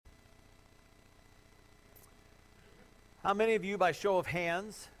How many of you, by show of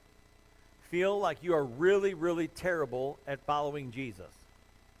hands, feel like you are really, really terrible at following Jesus?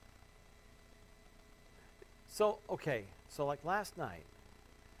 So like last night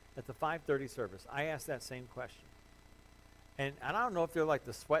at the 5:30 service, I asked that same question. And I don't know if they're like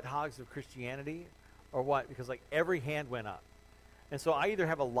the sweat hogs of Christianity or what, because like every hand went up. And so I either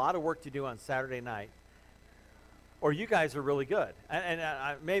have a lot of work to do on Saturday night, or you guys are really good. And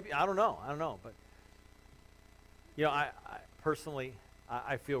maybe, I don't know, but you know, I personally,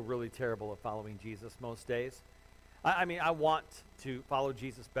 I feel really terrible at following Jesus most days. I mean, I want to follow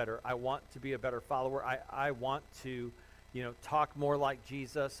Jesus better. I want to be a better follower. I want to, talk more like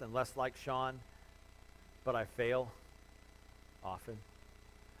Jesus and less like Sean, but I fail often.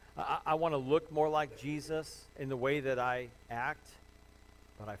 I want to look more like Jesus in the way that I act,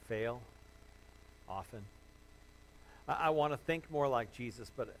 but I fail often. I want to think more like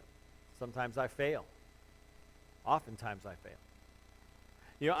Jesus, but sometimes I fail. Oftentimes I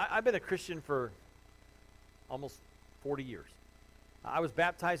fail. I've been a Christian for almost 40 years. I was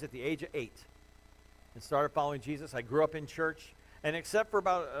baptized at the age of 8 and started following Jesus. I grew up in church, and except for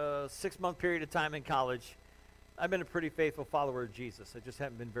about a 6-month period of time in college, I've been a pretty faithful follower of Jesus. I just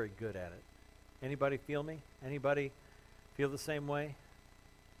haven't been very good at it. Anybody feel me? Anybody feel the same way?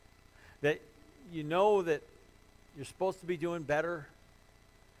 That you know that you're supposed to be doing better,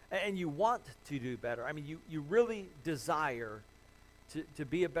 and you want to do better. I mean, you really desire to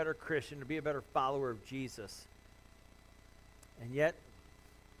be a better Christian, to be a better follower of Jesus. And yet,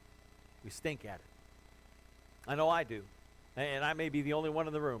 we stink at it. I know I do. And I may be the only one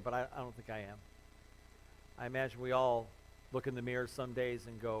in the room, but I don't think I am. I imagine we all look in the mirror some days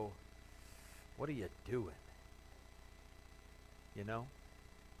and go, what are you doing?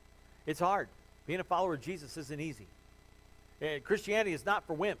 It's hard. Being a follower of Jesus isn't easy. Christianity is not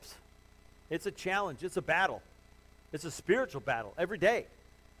for wimps. It's a challenge. It's a battle. It's a spiritual battle every day.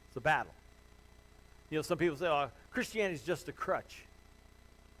 It's a battle. Some people say, Christianity is just a crutch.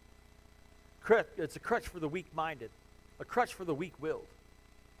 It's a crutch for the weak-minded, a crutch for the weak-willed.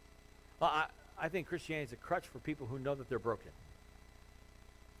 I think Christianity is a crutch for people who know that they're broken,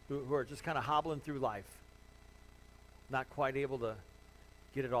 who are just kind of hobbling through life, not quite able to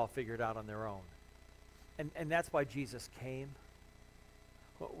get it all figured out on their own. And that's why Jesus came,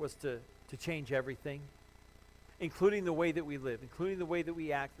 was to change everything, including the way that we live, including the way that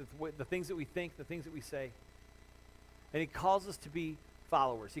we act, the things that we think, the things that we say. And he calls us to be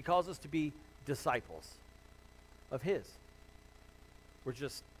followers. He calls us to be disciples of his. We're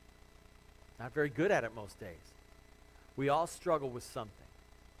just not very good at it most days. We all struggle with something.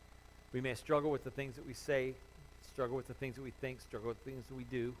 We may struggle with the things that we say, struggle with the things that we think, struggle with the things that we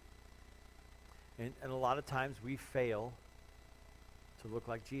do. And a lot of times we fail to look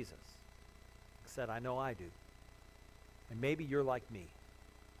like Jesus. Said, I know I do. And maybe you're like me.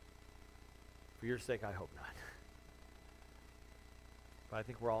 For your sake, I hope not. But I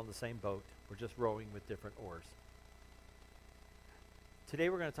think we're all in the same boat. We're just rowing with different oars. Today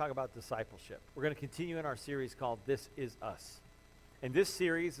we're going to talk about discipleship. We're going to continue in our series called This Is Us. And this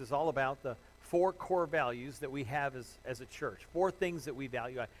series is all about the 4 core values that we have as a church. 4 things that we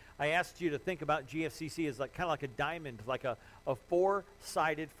value. I asked you to think about GFCC as kind of like a diamond, like a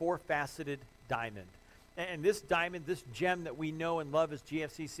 4-sided, 4-faceted diamond. And this diamond, this gem that we know and love as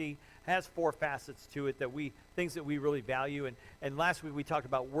GFCC, has 4 facets to it, things that we really value. And last week we talked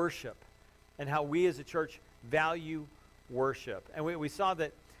about worship and how we as a church value worship. And we saw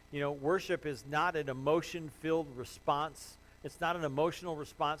that, worship is not an emotion-filled response. It's not an emotional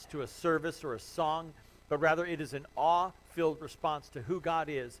response to a service or a song, but rather it is an awe-filled response to who God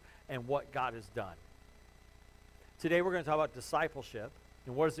is and what God has done. Today we're going to talk about discipleship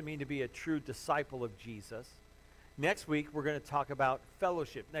and what does it mean to be a true disciple of Jesus. Next week we're going to talk about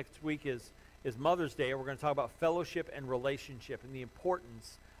fellowship. Next week is Mother's Day, and we're going to talk about fellowship and relationship and the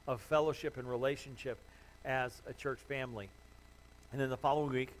importance of fellowship and relationship as a church family. And then the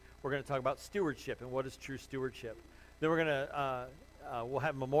following week we're going to talk about stewardship and what is true stewardship. Then we're going to, we'll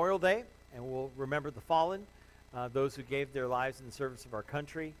have Memorial Day, and we'll remember the fallen, those who gave their lives in the service of our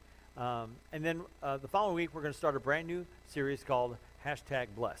country. And then the following week, we're going to start a brand new series called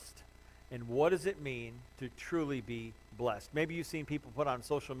 #Blessed. And what does it mean to truly be blessed? Maybe you've seen people put on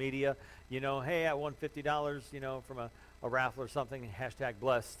social media, hey, I won $50, from a raffle or something,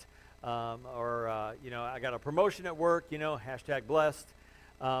 #blessed. I got a promotion at work, #blessed.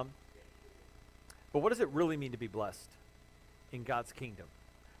 But what does it really mean to be blessed in God's kingdom?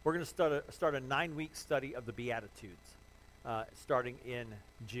 We're going to start a 9-week study of the Beatitudes starting in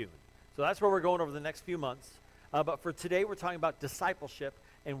June. So that's where we're going over the next few months. But for today, we're talking about discipleship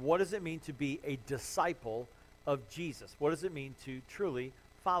and what does it mean to be a disciple of Jesus. What does it mean to truly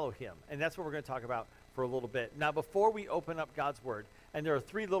follow him? And that's what we're going to talk about for a little bit. Now, before we open up God's word, and there are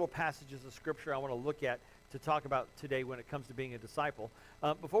 3 little passages of scripture I want to look at to talk about today when it comes to being a disciple.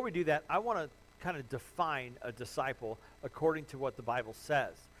 Before we do that, I want to kind of define a disciple according to what the Bible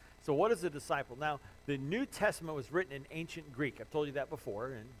says. So what is a disciple? Now, the New Testament was written in ancient Greek. I've told you that before,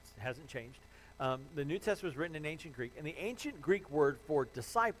 and it hasn't changed. The New Testament was written in ancient Greek, and the ancient Greek word for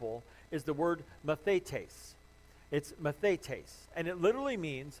disciple is the word mathetes. It's mathetes, and it literally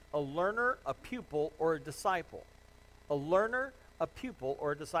means a learner, a pupil, or a disciple. A learner, a pupil,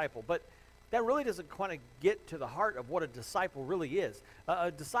 or a disciple. But that really doesn't kind of get to the heart of what a disciple really is.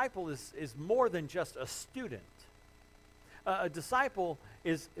 A disciple is more than just a student. A disciple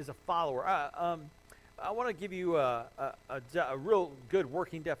is a follower. I want to give you a real good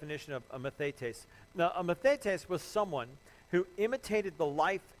working definition of a mathetes. Now, a mathetes was someone who imitated the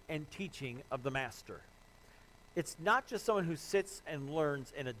life and teaching of the master. It's not just someone who sits and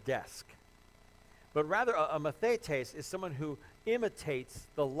learns in a desk, but rather a mathetes is someone who imitates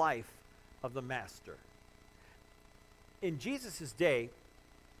the life of the master. In Jesus' day,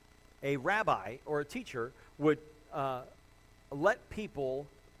 a rabbi or a teacher would let people,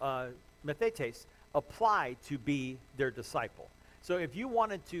 mathetes, apply to be their disciple. So if you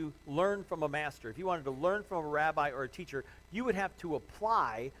wanted to learn from a master, if you wanted to learn from a rabbi or a teacher, you would have to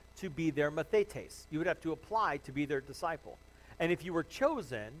apply to be their mathetes. You would have to apply to be their disciple. And if you were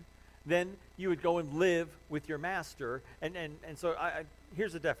chosen, then you would go and live with your master. And so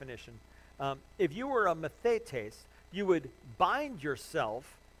here's a definition. If you were a mathetes, you would bind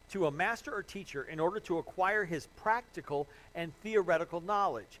yourself to a master or teacher in order to acquire his practical and theoretical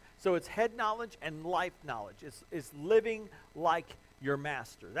knowledge. So it's head knowledge and life knowledge. It's living like your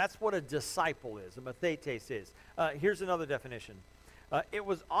master. That's what a disciple is, a mathetes is. Here's another definition. It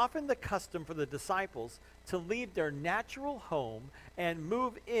was often the custom for the disciples to leave their natural home and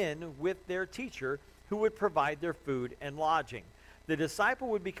move in with their teacher, who would provide their food and lodging. The disciple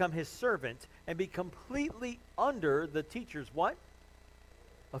would become his servant and be completely under the teacher's what?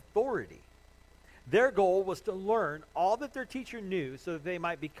 Authority. Their goal was to learn all that their teacher knew so that they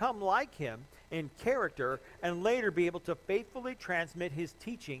might become like him in character and later be able to faithfully transmit his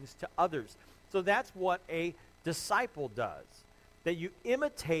teachings to others. So that's what a disciple does. That you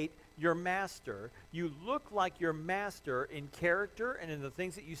imitate your master. You look like your master in character and in the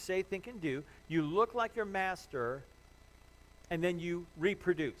things that you say, think, and do. You look like your master, and then you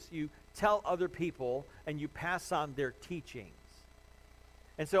reproduce. You tell other people, and you pass on their teachings.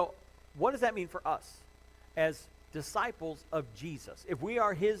 And so, what does that mean for us as disciples of Jesus? If we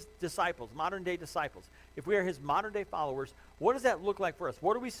are his disciples, modern day disciples, if we are his modern day followers, what does that look like for us?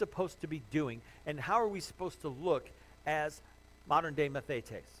 What are we supposed to be doing? And how are we supposed to look as modern day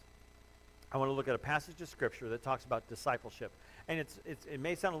mathetes? I want to look at a passage of scripture that talks about discipleship. And it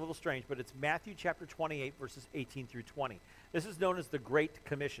may sound a little strange, but it's Matthew chapter 28, verses 18 through 20. This is known as the Great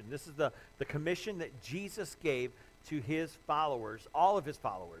Commission. This is the commission that Jesus gave to his followers, all of his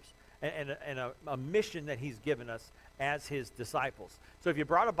followers, and a mission that he's given us as his disciples. So if you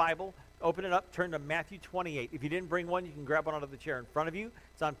brought a Bible, open it up, turn to Matthew 28. If you didn't bring one, you can grab one out of the chair in front of you.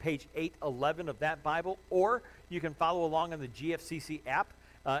 It's on page 811 of that Bible, or you can follow along on the GFCC app.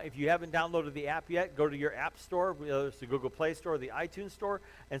 If you haven't downloaded the app yet, go to your app store, whether it's the Google Play Store or the iTunes Store,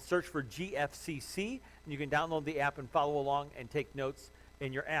 and search for GFCC. And you can download the app and follow along and take notes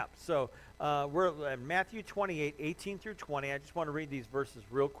in your app. So we're at Matthew 28, 18 through 20. I just want to read these verses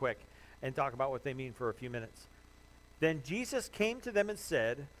real quick and talk about what they mean for a few minutes. Then Jesus came to them and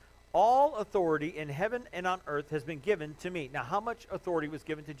said, "All authority in heaven and on earth has been given to me." Now, how much authority was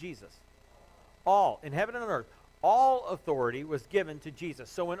given to Jesus? All, in heaven and on earth. All authority was given to Jesus.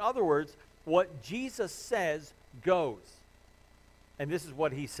 So in other words, what Jesus says goes. And this is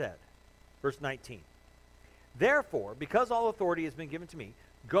what he said. Verse 19. "Therefore, because all authority has been given to me,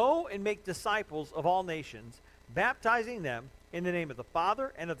 go and make disciples of all nations, baptizing them in the name of the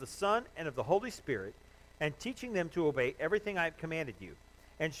Father and of the Son and of the Holy Spirit, and teaching them to obey everything I have commanded you.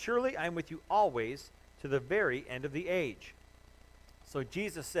 And surely I am with you always to the very end of the age." So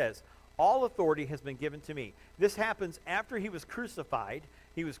Jesus says, all authority has been given to me. This happens after he was crucified.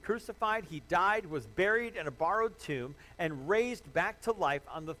 He was crucified, he died, was buried in a borrowed tomb, and raised back to life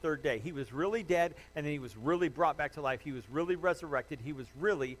on the third day. He was really dead, and then he was really brought back to life. He was really resurrected. He was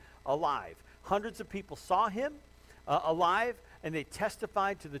really alive. Hundreds of people saw him alive, and they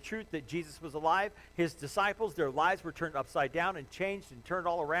testified to the truth that Jesus was alive. His disciples, their lives were turned upside down and changed and turned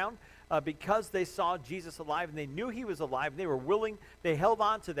all around because they saw Jesus alive, and they knew he was alive, and they were willing. They held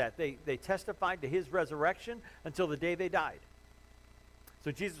on to that. They testified to his resurrection until the day they died.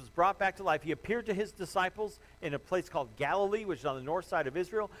 So Jesus was brought back to life. He appeared to his disciples in a place called Galilee, which is on the north side of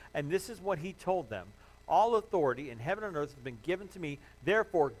Israel, and this is what he told them. All authority in heaven and earth has been given to me.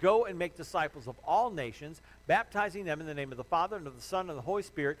 Therefore, go and make disciples of all nations, baptizing them in the name of the Father and of the Son and the Holy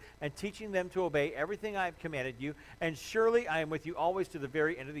Spirit, and teaching them to obey everything I have commanded you. And surely I am with you always to the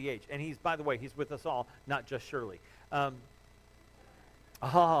very end of the age. And he's, by the way, he's with us all, not just surely. Yes.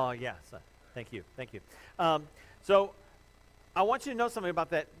 Thank you. So I want you to know something about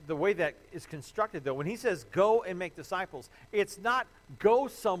that, the way that is constructed, though. When he says go and make disciples, it's not go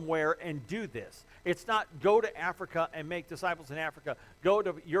somewhere and do this. It's not go to Africa and make disciples in Africa, go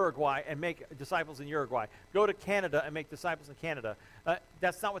to Uruguay and make disciples in Uruguay, go to Canada and make disciples in Canada.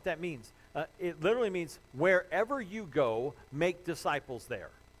 That's not what that means. It literally means wherever you go, make disciples there.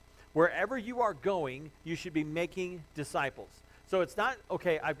 Wherever you are going, you should be making disciples. So it's not,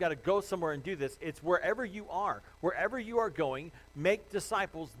 okay, I've got to go somewhere and do this. It's wherever you are. Wherever you are going, make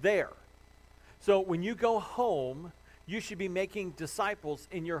disciples there. So when you go home, you should be making disciples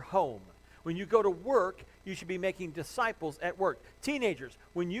in your home. When you go to work, you should be making disciples at work. Teenagers,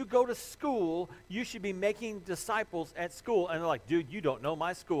 when you go to school, you should be making disciples at school. And they're like, dude, you don't know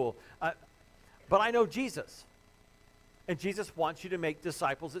my school. But I know Jesus. And Jesus wants you to make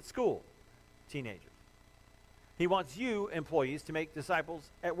disciples at school, teenagers. He wants you, employees, to make disciples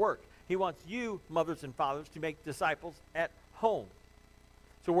at work. He wants you, mothers and fathers, to make disciples at home.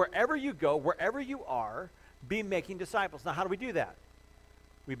 So wherever you go, wherever you are, be making disciples. Now, how do we do that?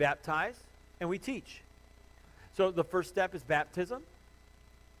 We baptize and we teach. So the first step is baptism.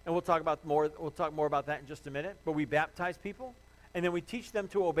 And we'll talk more about that in just a minute. But we baptize people, and then we teach them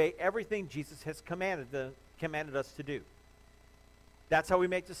to obey everything Jesus has commanded us to do. That's how we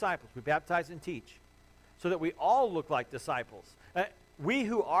make disciples. We baptize and teach, so that we all look like disciples. We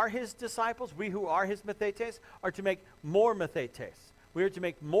who are his disciples, we who are his methetes, are to make more methetes. We are to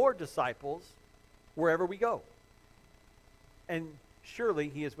make more disciples wherever we go. And surely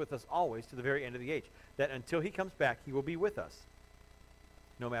he is with us always to the very end of the age. That until he comes back, he will be with us,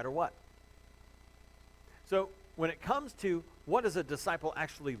 no matter what. So when it comes to what does a disciple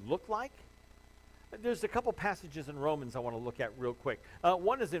actually look like, there's a couple passages in Romans I want to look at real quick.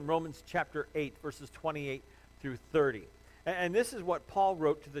 One is in Romans chapter 8, verses 28 through 30. And this is what Paul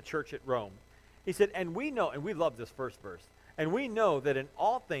wrote to the church at Rome. He said, and we know, and we love this first verse, and we know that in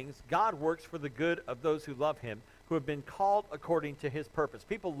all things God works for the good of those who love him, who have been called according to his purpose.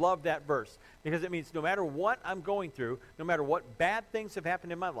 People love that verse because it means no matter what I'm going through, no matter what bad things have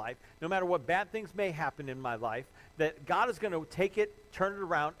happened in my life, no matter what bad things may happen in my life, that God is going to take it, turn it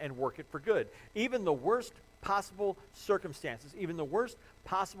around, and work it for good. Even the worst possible circumstances, even the worst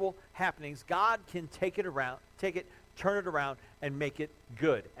possible happenings, God can take it, turn it around, and make it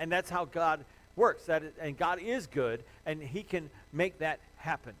good. And that's how God works. And God is good, and he can make that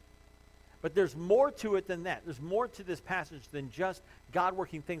happen. But there's more to it than that. There's more to this passage than just God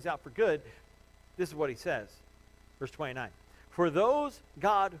working things out for good. This is what he says, verse 29. For those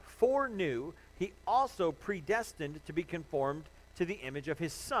God foreknew, he also predestined to be conformed to the image of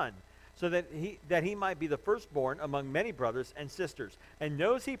his Son, so that he might be the firstborn among many brothers and sisters. And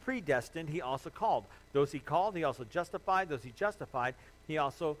those he predestined, he also called. Those he called, he also justified. Those he justified, he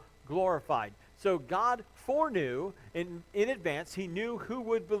also glorified. So God foreknew in advance. He knew who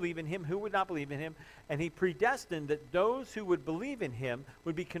would believe in him, who would not believe in him, and he predestined that those who would believe in him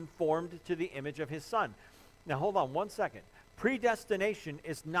would be conformed to the image of his Son. Now hold on one second. Predestination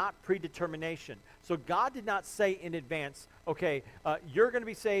is not predetermination. So God did not say in advance, okay, you're going to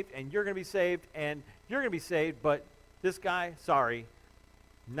be saved, and you're going to be saved, and you're going to be saved, but this guy, sorry,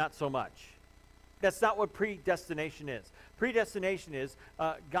 not so much. That's not what predestination is. Predestination is,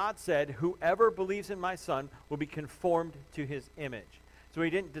 God said, whoever believes in my Son will be conformed to his image. So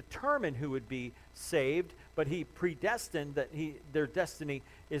he didn't determine who would be saved, but he predestined that their destiny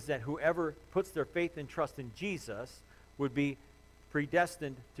is that whoever puts their faith and trust in Jesus would be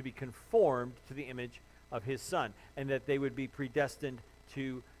predestined to be conformed to the image of his Son, and that they would be predestined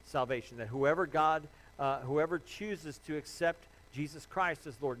to salvation. That whoever chooses to accept Jesus Christ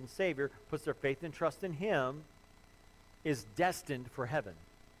as Lord and Savior, puts their faith and trust in him, is destined for heaven.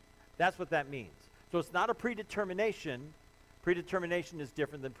 That's what that means. So it's not a predetermination. Predetermination is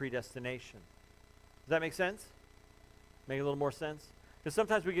different than predestination. Does that make sense? Make a little more sense? Because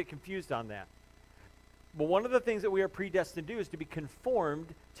sometimes we get confused on that. But one of the things that we are predestined to do is to be conformed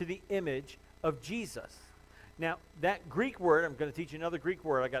to the image of Jesus. Now, that Greek word, I'm going to teach you another Greek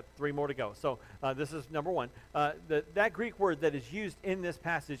word. I got 3 more to go. So this is number 1. That Greek word that is used in this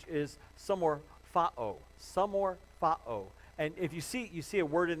passage is somorphao. Somorphao. And if you see a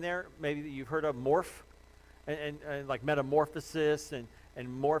word in there, maybe that you've heard of, morph, and like metamorphosis,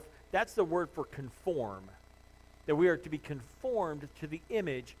 and morph. That's the word for conform. That we are to be conformed to the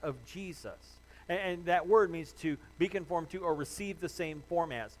image of Jesus. And that word means to be conformed to or receive the same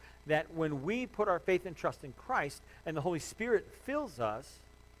form as. That when we put our faith and trust in Christ and the Holy Spirit fills us,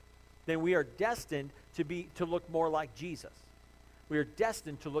 then we are destined to look more like Jesus. We are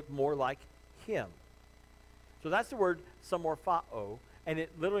destined to look more like him. So that's the word samorphao, and it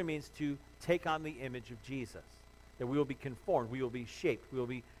literally means to take on the image of Jesus. That we will be conformed, we will be shaped, we will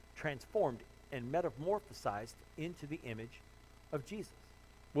be transformed and metamorphosized into the image of Jesus.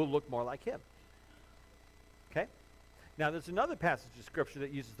 We'll look more like him. Okay? Now, there's another passage of Scripture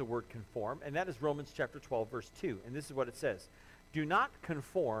that uses the word conform, and that is Romans chapter 12, verse 2. And this is what it says. Do not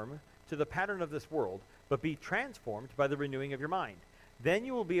conform to the pattern of this world, but be transformed by the renewing of your mind. Then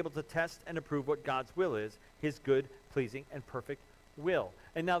you will be able to test and approve what God's will is, his good, pleasing, and perfect will.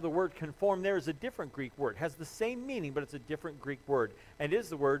 And now the word conform there is a different Greek word. It has the same meaning, but it's a different Greek word. And it is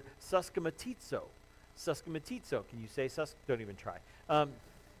the word suskamatizo. Suskamatizo. Can you say sus? Don't even try. But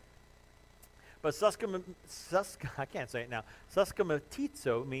I can't say it now.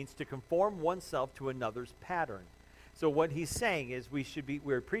 Suskamatizo means to conform oneself to another's pattern. So what he's saying is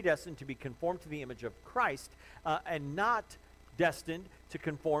we're predestined to be conformed to the image of Christ and not destined to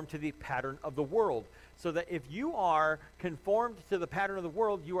conform to the pattern of the world. So that if you are conformed to the pattern of the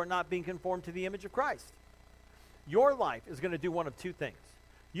world, you are not being conformed to the image of Christ. Your life is going to do one of two things.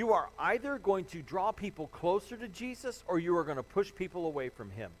 You are either going to draw people closer to Jesus or you are going to push people away from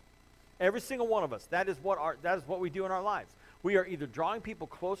him. Every single one of us, that is what we do in our lives. We are either drawing people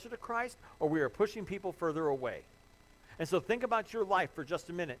closer to Christ or we are pushing people further away. And so think about your life for just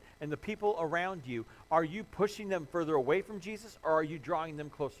a minute and the people around you. Are you pushing them further away from Jesus or are you drawing them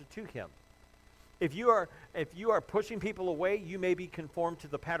closer to him? If you are pushing people away, you may be conformed to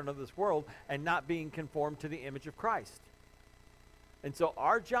the pattern of this world and not being conformed to the image of Christ. And so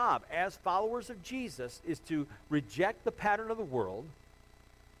our job as followers of Jesus is to reject the pattern of the world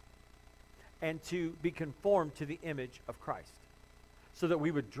and to be conformed to the image of Christ so that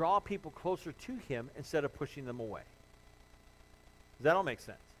we would draw people closer to him instead of pushing them away. Does that all make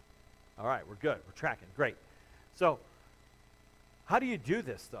sense? All right, we're good. We're tracking. Great. So how do you do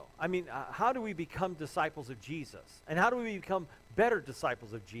this, though? I mean, how do we become disciples of Jesus? And how do we become better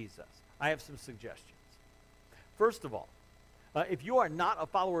disciples of Jesus? I have some suggestions. First of all, if you are not a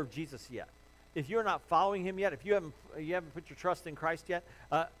follower of Jesus yet, if you're not following him yet, if you haven't put your trust in Christ yet,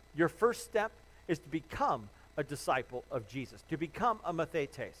 your first step is to become a disciple of Jesus, to become a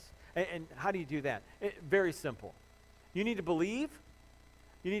mathetes. And how do you do that? Very simple. You need to believe.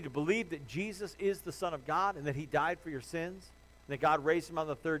 You need to believe that Jesus is the Son of God and that he died for your sins, and that God raised him on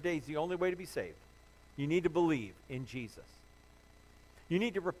the third day. He's the only way to be saved. You need to believe in Jesus. You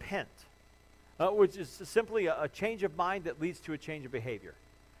need to repent, which is simply a change of mind that leads to a change of behavior.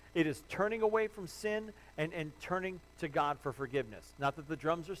 It is turning away from sin and turning to God for forgiveness. Not that the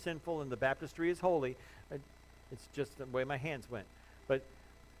drums are sinful and the baptistry is holy. It's just the way my hands went. But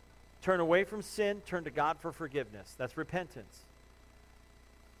turn away from sin, turn to God for forgiveness. That's repentance.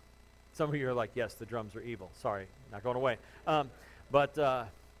 Some of you are like, yes, the drums are evil. Sorry, not going away. But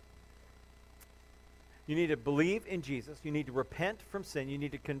you need to believe in Jesus. You need to repent from sin. You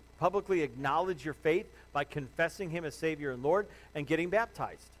need to publicly acknowledge your faith by confessing him as Savior and Lord and getting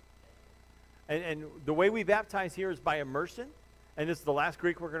baptized. And the way we baptize here is by immersion. And this is the last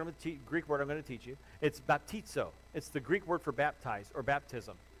Greek word I'm going to teach you. It's baptizo. It's the Greek word for baptize or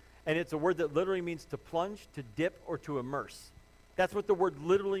baptism. And it's a word that literally means to plunge, to dip, or to immerse. That's what the word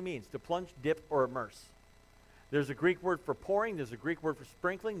literally means, to plunge, dip, or immerse. There's a Greek word for pouring. There's a Greek word for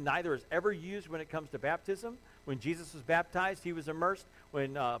sprinkling. Neither is ever used when it comes to baptism. When Jesus was baptized, he was immersed.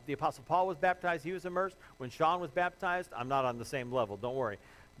 When the Apostle Paul was baptized, he was immersed. When Sean was baptized, I'm not on the same level, don't worry.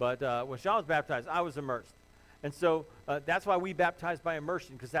 But when Sean was baptized, I was immersed. And so that's why we baptize by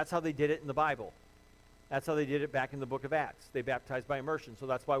immersion, because that's how they did it in the Bible. That's how they did it back in the book of Acts. They baptized by immersion, so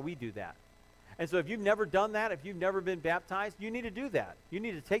that's why we do that. And so if you've never done that, if you've never been baptized, you need to do that. You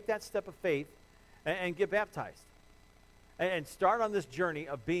need to take that step of faith and get baptized. And start on this journey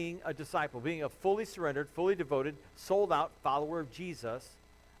of being a disciple, being a fully surrendered, fully devoted, sold-out follower of Jesus,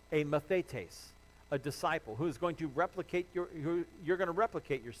 a mathetes, a disciple who is going to replicate you're going to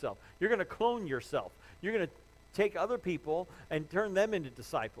replicate yourself. You're going to clone yourself. You're going to take other people and turn them into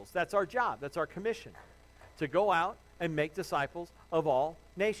disciples. That's our job. That's our commission, to go out and make disciples of all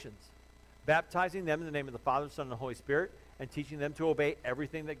nations, baptizing them in the name of the Father, Son, and the Holy Spirit, and teaching them to obey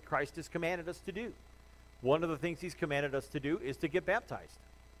everything that Christ has commanded us to do. One of the things he's commanded us to do is to get baptized.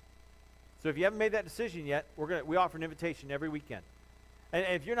 So if you haven't made that decision yet, we offer an invitation every weekend. And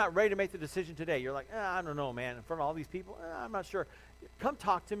if you're not ready to make the decision today, you're like, I don't know, man, in front of all these people, I'm not sure. come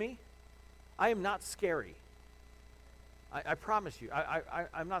talk to me. I am not scary. I promise you,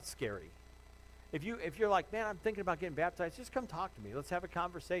 I'm not scary. If you're like, man, I'm thinking about getting baptized, just come talk to me. Let's have a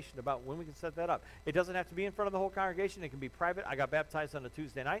conversation about when we can set that up. It doesn't have to be in front of the whole congregation. It can be private. I got baptized on a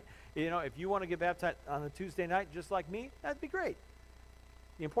Tuesday night. If you want to get baptized on a Tuesday night just like me, that'd be great.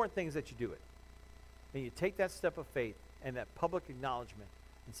 The important thing is that you do it. And you take that step of faith and that public acknowledgement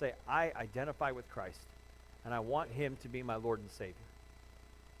and say, I identify with Christ, and I want him to be my Lord and Savior.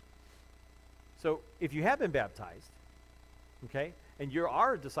 So if you have been baptized, okay, and you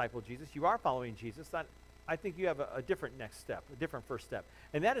are a disciple of Jesus, you are following Jesus, then I think you have a different next step, a different first step,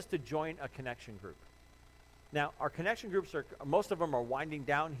 and that is to join a connection group. Now, our connection groups most of them are winding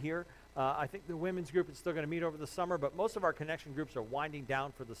down here. I think the women's group is still going to meet over the summer, but most of our connection groups are winding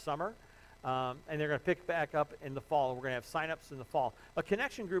down for the summer, and they're going to pick back up in the fall. We're going to have sign-ups in the fall. A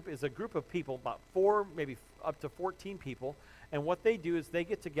connection group is a group of people, about 4, maybe up to 14 people, and what they do is they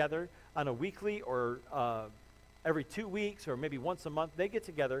get together on a weekly or every 2 weeks or maybe once a month. They get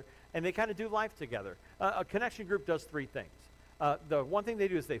together, and they kind of do life together. A connection group does 3 things. The one thing they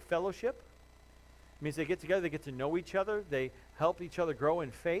do is they fellowship. It means they get together, they get to know each other, they help each other grow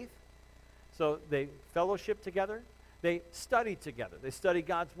in faith. So they fellowship together. They study together. They study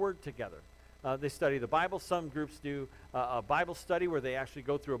God's Word together. They study the Bible. Some groups do a Bible study where they actually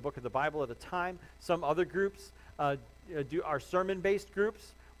go through a book of the Bible at a time. Some other groups are sermon-based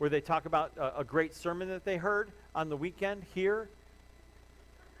groups where they talk about a great sermon that they heard on the weekend here.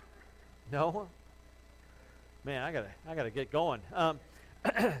 No? Man, I gotta get going.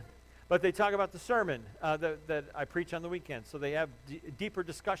 But they talk about the sermon that I preach on the weekend. So they have deeper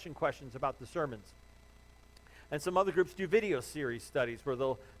discussion questions about the sermons. And some other groups do video series studies where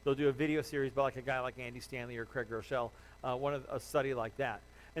they'll do a video series by like a guy like Andy Stanley or Craig Rochelle, a study like that.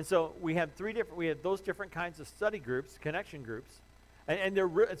 And so we have those different kinds of study groups, connection groups, and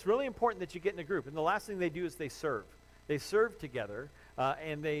it's really important that you get in a group. And the last thing they do is they serve. They serve together,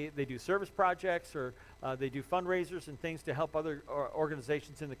 and they do service projects or they do fundraisers and things to help other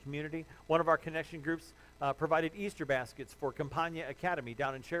organizations in the community. One of our connection groups provided Easter baskets for Campagna Academy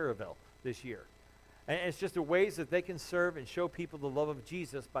down in Cherryville this year. And it's just a ways that they can serve and show people the love of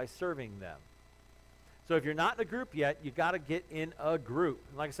Jesus by serving them. So if you're not in a group yet, you got to get in a group.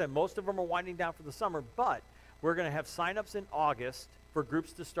 And like I said, most of them are winding down for the summer, but we're going to have sign-ups in August for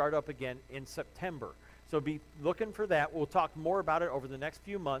groups to start up again in September. So be looking for that. We'll talk more about it over the next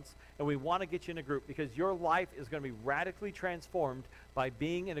few months, and we want to get you in a group because your life is going to be radically transformed by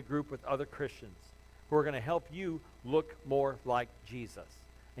being in a group with other Christians who are going to help you look more like Jesus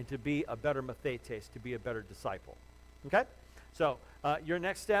and to be a better mathetes, to be a better disciple. Okay? So your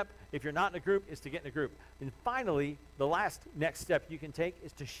next step, if you're not in a group, is to get in a group. And finally, the last next step you can take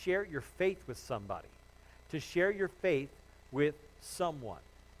is to share your faith with somebody. To share your faith with someone.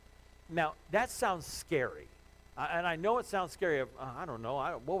 Now, that sounds scary. And I know it sounds scary. I don't know.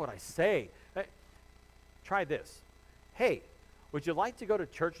 What would I say? Try this. Hey, would you like to go to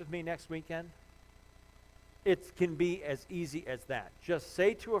church with me next weekend? It can be as easy as that. Just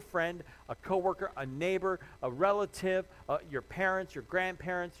say to a friend, a coworker, a neighbor, a relative, your parents, your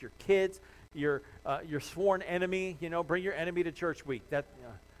grandparents, your kids, your sworn enemy. Bring your enemy to church week.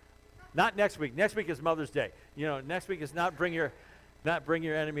 Not next week. Next week is Mother's Day. Next week is not bring your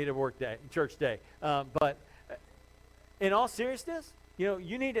enemy to church day. But in all seriousness,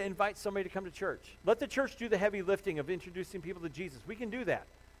 you need to invite somebody to come to church. Let the church do the heavy lifting of introducing people to Jesus. We can do that,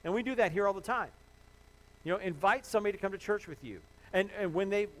 and we do that here all the time. Invite somebody to come to church with you. And when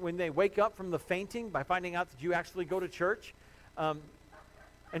they wake up from the fainting by finding out that you actually go to church, and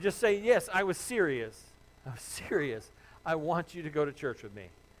just say, yes, I was serious. I want you to go to church with me.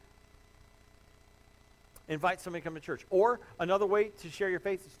 Invite somebody to come to church. Or another way to share your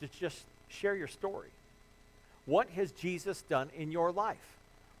faith is to just share your story. What has Jesus done in your life?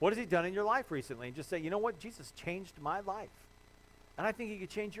 What has he done in your life recently? And just say, you know what? Jesus changed my life. And I think he could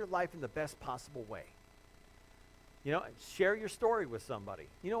change your life in the best possible way. Share your story with somebody.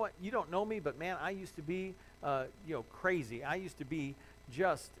 You know what? You don't know me, but man, I used to be, crazy. I used to be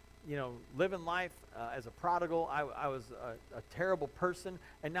just, living life as a prodigal. I was a terrible person,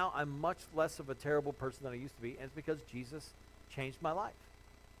 and now I'm much less of a terrible person than I used to be, and it's because Jesus changed my life.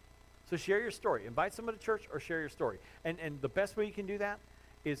 So share your story. Invite someone to church or share your story. And the best way you can do that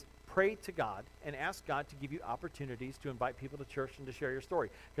is pray to God and ask God to give you opportunities to invite people to church and to share your story.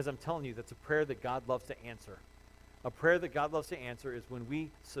 Because I'm telling you, that's a prayer that God loves to answer. A prayer that God loves to answer is when we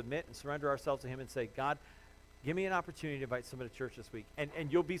submit and surrender ourselves to him and say, God, give me an opportunity to invite somebody to church this week. And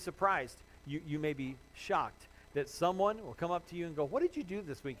you'll be surprised. You may be shocked that someone will come up to you and go, what did you do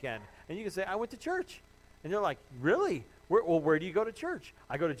this weekend? And you can say, I went to church. And they're like, really? Where do you go to church?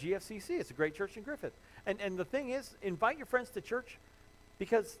 I go to GFCC. It's a great church in Griffith. And the thing is, invite your friends to church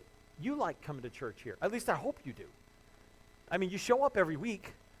because you like coming to church here. At least I hope you do. I mean, you show up every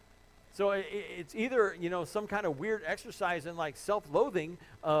week. So it's either, some kind of weird exercise in like self-loathing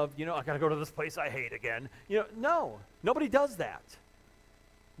of, I got to go to this place I hate again. No, nobody does that.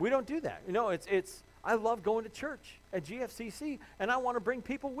 We don't do that. I love going to church at GFCC, and I want to bring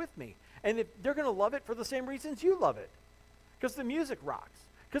people with me. And if they're going to love it for the same reasons you love it, because the music rocks,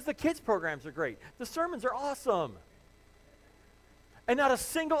 because the kids' programs are great, the sermons are awesome, and not a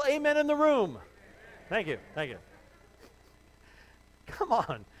single amen in the room. Thank you. Come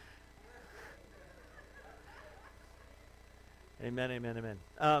on. Amen.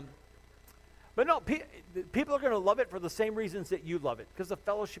 But no, people are going to love it for the same reasons that you love it, because the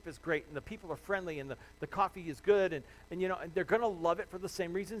fellowship is great, and the people are friendly, and the coffee is good, and they're going to love it for the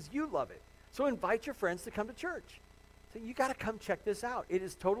same reasons you love it. So invite your friends to come to church. So you got to come check this out. It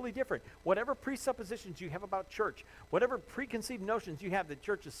is totally different. Whatever presuppositions you have about church, whatever preconceived notions you have that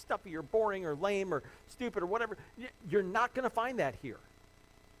church is stuffy or boring or lame or stupid or whatever, you're not going to find that here.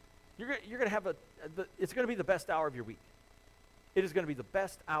 You're going to have it's going to be the best hour of your week. It is going to be the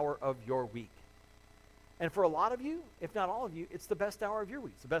best hour of your week. And for a lot of you, if not all of you, it's the best hour of your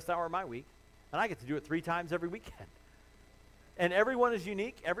week. It's the best hour of my week. And I get to do it 3 times every weekend. And everyone is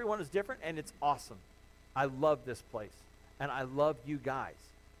unique. Everyone is different. And it's awesome. I love this place. And I love you guys.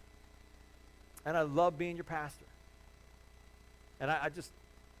 And I love being your pastor. And I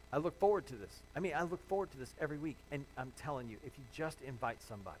look forward to this. I look forward to this every week. And I'm telling you, if you just invite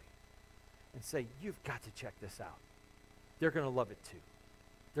somebody and say, you've got to check this out, they're going to love it too.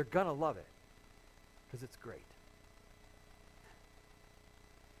 They're going to love it because it's great.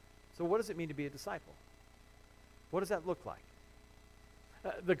 So what does it mean to be a disciple? What does that look like?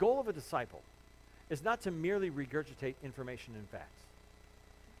 The goal of a disciple is not to merely regurgitate information and facts.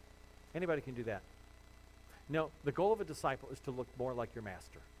 Anybody can do that. No, the goal of a disciple is to look more like your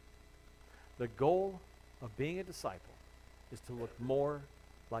master. The goal of being a disciple is to look more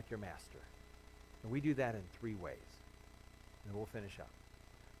like your master. And we do that in 3 ways. And we'll finish up.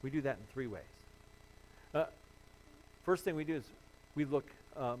 We do that in 3 ways. First thing we do is we look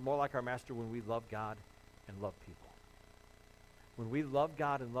more like our master when we love God and love people. When we love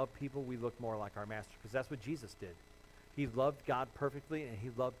God and love people, we look more like our master, because that's what Jesus did. He loved God perfectly, and he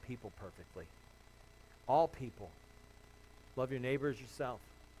loved people perfectly. All people. Love your neighbor as yourself.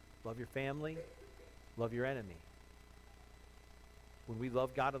 Love your family. Love your enemy. When we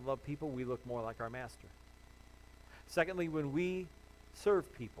love God and love people, we look more like our master. Secondly, when we serve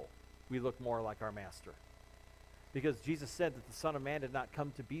people, we look more like our master. Because Jesus said that the Son of Man did not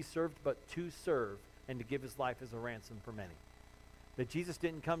come to be served, but to serve and to give his life as a ransom for many. That Jesus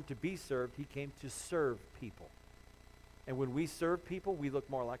didn't come to be served, he came to serve people. And when we serve people, we look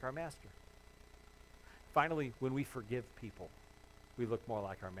more like our master. Finally, when we forgive people, we look more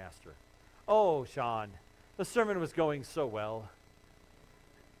like our master. Oh, Sean, the sermon was going so well.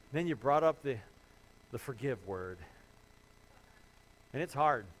 Then you brought up the forgive word. And it's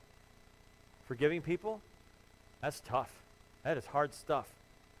hard. Forgiving people, that's tough. That is hard stuff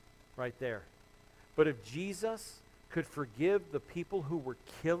right there. But if Jesus could forgive the people who were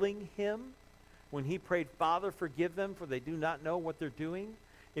killing him when he prayed, Father, forgive them, for they do not know what they're doing,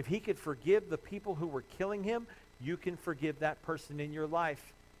 if he could forgive the people who were killing him, you can forgive that person in your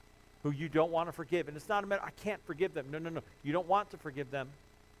life who you don't want to forgive. And it's not a matter, I can't forgive them. No. You don't want to forgive them,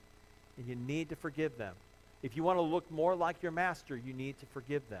 and you need to forgive them. If you want to look more like your master, you need to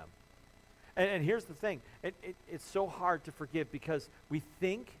forgive them. And here's the thing. It's so hard to forgive because we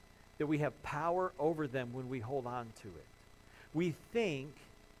think that we have power over them when we hold on to it. We think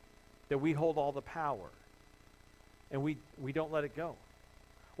that we hold all the power, and we don't let it go.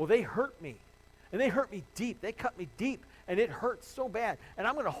 Well, they hurt me, and they hurt me deep. They cut me deep, and it hurts so bad. And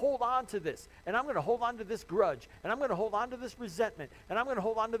I'm going to hold on to this, and I'm going to hold on to this grudge, and I'm going to hold on to this resentment, and I'm going to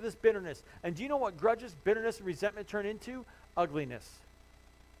hold on to this bitterness. And do you know what grudges, bitterness, and resentment turn into? Ugliness.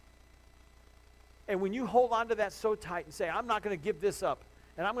 And when you hold on to that so tight and say, I'm not going to give this up,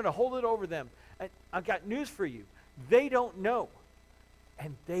 and I'm going to hold it over them, and I've got news for you. They don't know,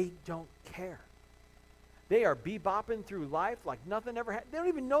 and they don't care. They are bebopping through life like nothing ever happened. They don't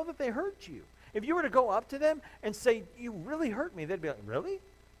even know that they hurt you. If you were to go up to them and say, you really hurt me, they'd be like, really?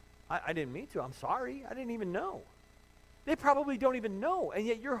 I didn't mean to. I'm sorry. I didn't even know. They probably don't even know, and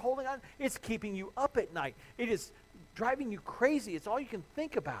yet you're holding on. It's keeping you up at night. It is driving you crazy. It's all you can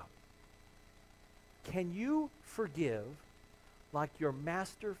think about. Can you forgive like your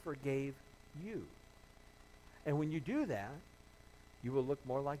master forgave you? And when you do that, you will look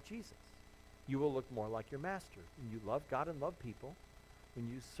more like Jesus. you will look more like your master. When you love God and love people, when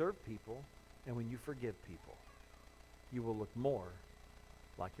you serve people, and when you forgive people, you will look more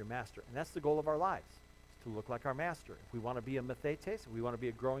like your master. And that's the goal of our lives, is to look like our master. If we want to be a mathetes, if we want to be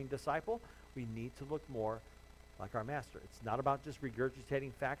a growing disciple, we need to look more like our master. It's not about just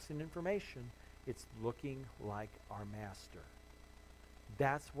regurgitating facts and information. It's looking like our master.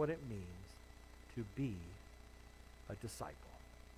 That's what it means to be a disciple.